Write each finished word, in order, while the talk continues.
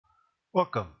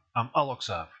Welcome, I'm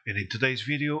AlocsaV, and in today's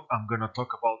video I'm gonna talk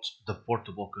about the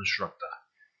portable constructor.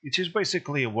 It is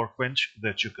basically a workbench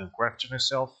that you can craft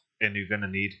yourself, and you're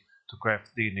gonna need to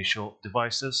craft the initial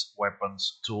devices,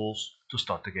 weapons, tools to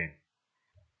start the game.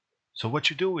 So what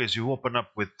you do is you open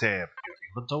up with tab your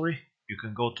inventory, you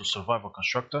can go to survival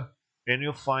constructor, and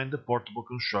you'll find the portable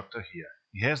constructor here.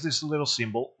 It has this little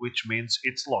symbol which means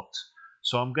it's locked.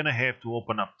 So I'm gonna have to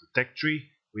open up the tech tree,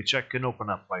 which I can open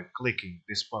up by clicking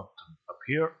this button up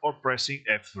here or pressing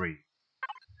F3.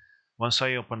 Once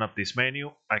I open up this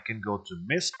menu, I can go to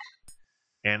MISC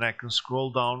and I can scroll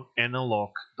down and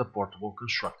unlock the portable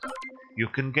constructor. You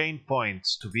can gain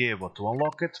points to be able to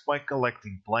unlock it by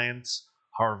collecting plants,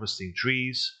 harvesting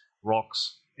trees,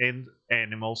 rocks, and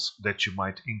animals that you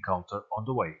might encounter on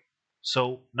the way.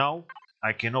 So now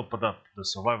I can open up the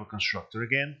survival constructor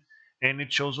again, and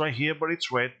it shows right here, but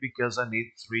it's red because I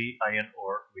need 3 iron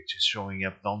ore, which is showing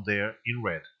up down there in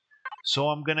red. So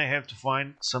I'm gonna have to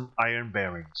find some iron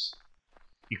bearings.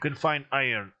 You can find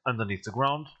iron underneath the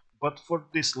ground, but for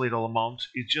this little amount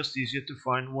it's just easier to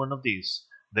find one of these.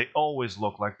 They always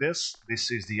look like this. This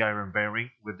is the iron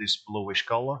bearing with this bluish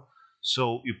color.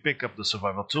 So you pick up the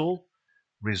survival tool,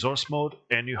 resource mode,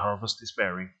 and you harvest this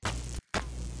bearing.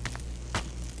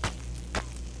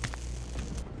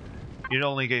 It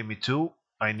only gave me 2,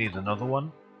 I need another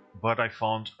one, but I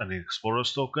found an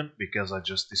explorer's token because I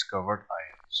just discovered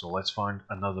iron. So let's find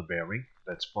another bearing,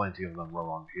 that's plenty of them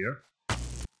around here.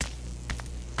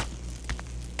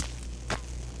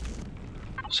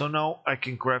 So now I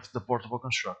can craft the portable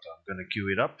constructor. I'm gonna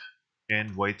queue it up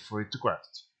and wait for it to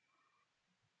craft.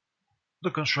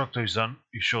 The constructor is done,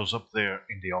 it shows up there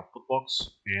in the output box,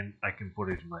 and I can put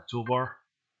it in my toolbar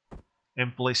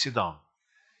and place it down.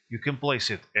 You can place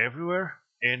it everywhere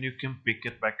and you can pick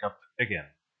it back up again.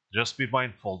 Just be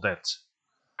mindful that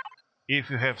if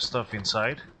you have stuff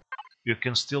inside, you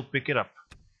can still pick it up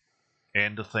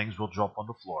and the things will drop on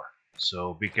the floor.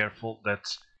 So be careful that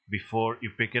before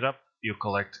you pick it up, you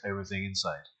collect everything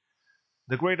inside.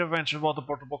 The great advantage about the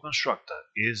portable constructor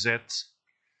is that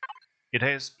it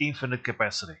has infinite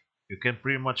capacity. You can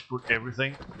pretty much put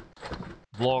everything,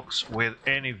 blocks with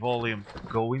any volume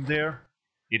go in there.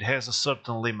 It has a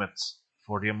certain limit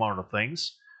for the amount of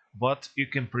things, but you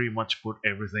can pretty much put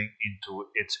everything into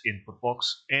its input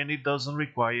box and it doesn't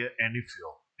require any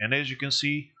fuel. And as you can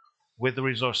see, with the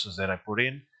resources that I put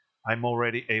in, I'm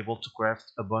already able to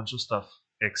craft a bunch of stuff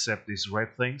except these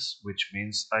red things, which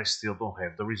means I still don't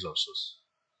have the resources.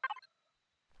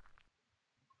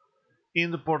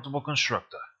 In the portable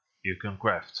constructor, you can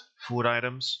craft food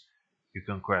items, you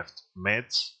can craft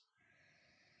meds,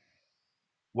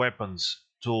 weapons,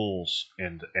 tools,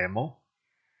 and ammo.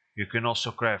 You can also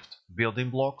craft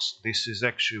building blocks. This is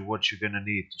actually what you're gonna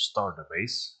need to start a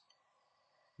base.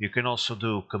 You can also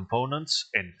do components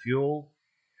and fuel,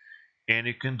 and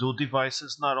you can do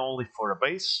devices not only for a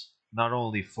base, not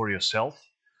only for yourself,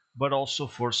 but also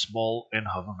for small and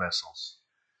hover vessels.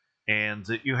 And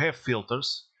you have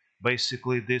filters.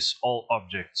 Basically, this all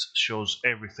objects shows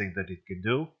everything that it can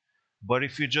do. But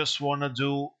if you just want to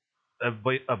do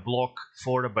a block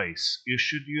for a base, you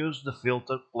should use the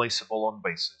filter placeable on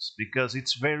bases, because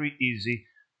it's very easy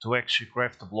to actually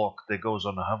craft a block that goes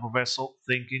on a hover vessel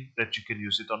thinking that you can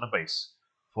use it on a base.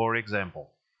 For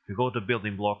example, if you go to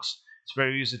building blocks, it's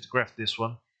very easy to craft this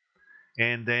one,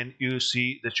 and then you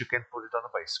see that you can put it on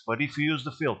a base. But if you use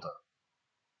the filter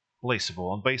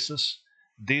placeable on bases,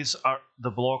 these are the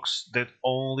blocks that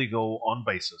only go on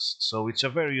bases. So it's a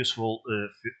very useful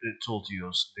tool to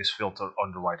use, this filter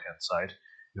on the right hand side.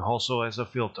 You also has a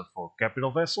filter for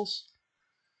capital vessels,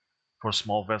 for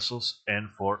small vessels, and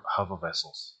for hover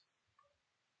vessels.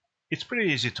 It's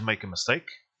pretty easy to make a mistake.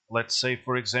 Let's say,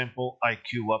 for example, I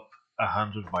queue up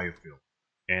 100 biofuel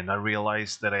and I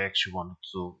realize that I actually want to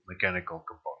do mechanical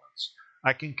components.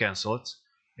 I can cancel it.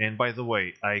 And by the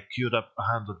way, I queued up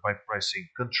 100 by pressing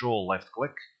Ctrl left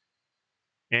click,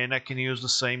 and I can use the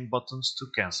same buttons to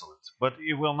cancel it, but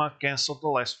it will not cancel the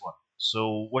last one.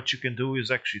 So what you can do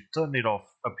is actually turn it off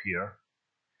up here.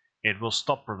 It will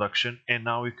stop production, and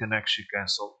now you can actually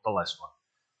cancel the last one.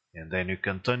 And then you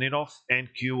can turn it off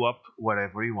and queue up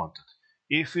whatever you wanted.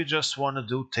 If you just want to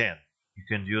do 10, you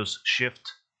can use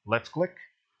Shift left click.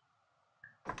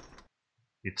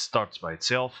 It starts by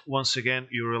itself. Once again,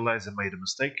 you realize I made a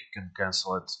mistake, you can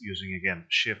cancel it using again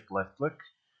Shift left click.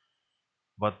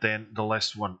 But then the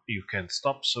last one you can't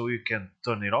stop, so you can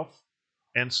turn it off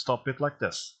and stop it like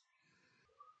this.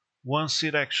 Once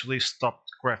it actually stopped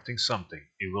crafting something,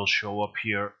 it will show up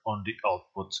here on the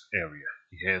output area.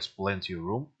 It has plenty of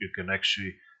room. You can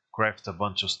actually craft a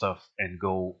bunch of stuff and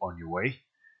go on your way.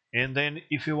 And then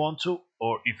if you want to,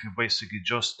 or if you basically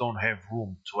just don't have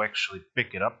room to actually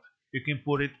pick it up, you can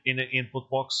put it in an input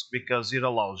box because it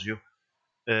allows you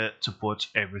to put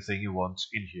everything you want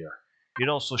in here. It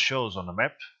also shows on the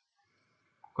map,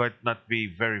 quite not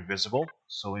be very visible,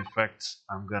 so in fact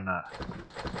I'm gonna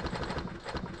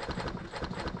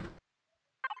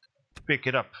pick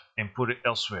it up and put it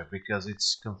elsewhere because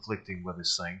it's conflicting with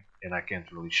it's saying and I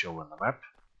can't really show on the map.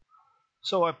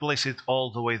 So I place it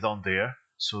all the way down there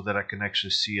so that I can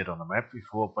actually see it on the map. If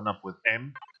we open up with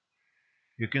M,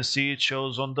 you can see it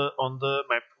shows on the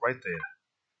map right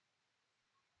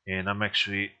there. And I'm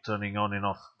actually turning on and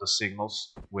off the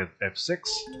signals with F6.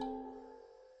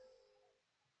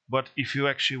 But if you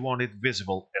actually want it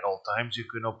visible at all times, you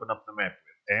can open up the map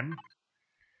with M.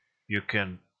 You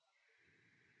can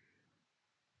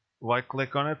right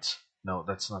click on it. No,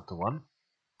 that's not the one.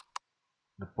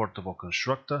 The portable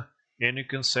constructor, and you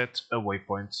can set a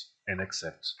waypoint and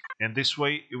accept. And this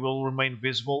way it will remain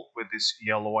visible with this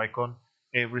yellow icon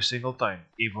every single time,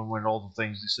 even when all the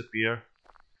things disappear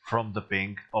from the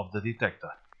ping of the detector.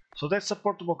 So that's a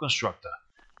portable constructor.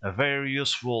 A very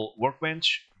useful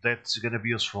workbench that's going to be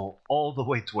useful all the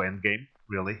way to endgame,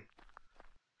 really,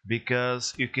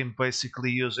 because you can basically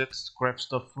use it to craft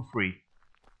stuff for free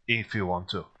if you want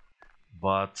to.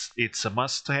 But it's a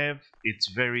must-have. It's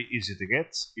very easy to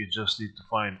get. You just need to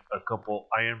find a couple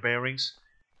iron bearings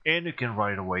and you can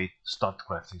right away start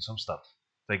crafting some stuff.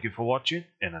 Thank you for watching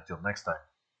and until next time.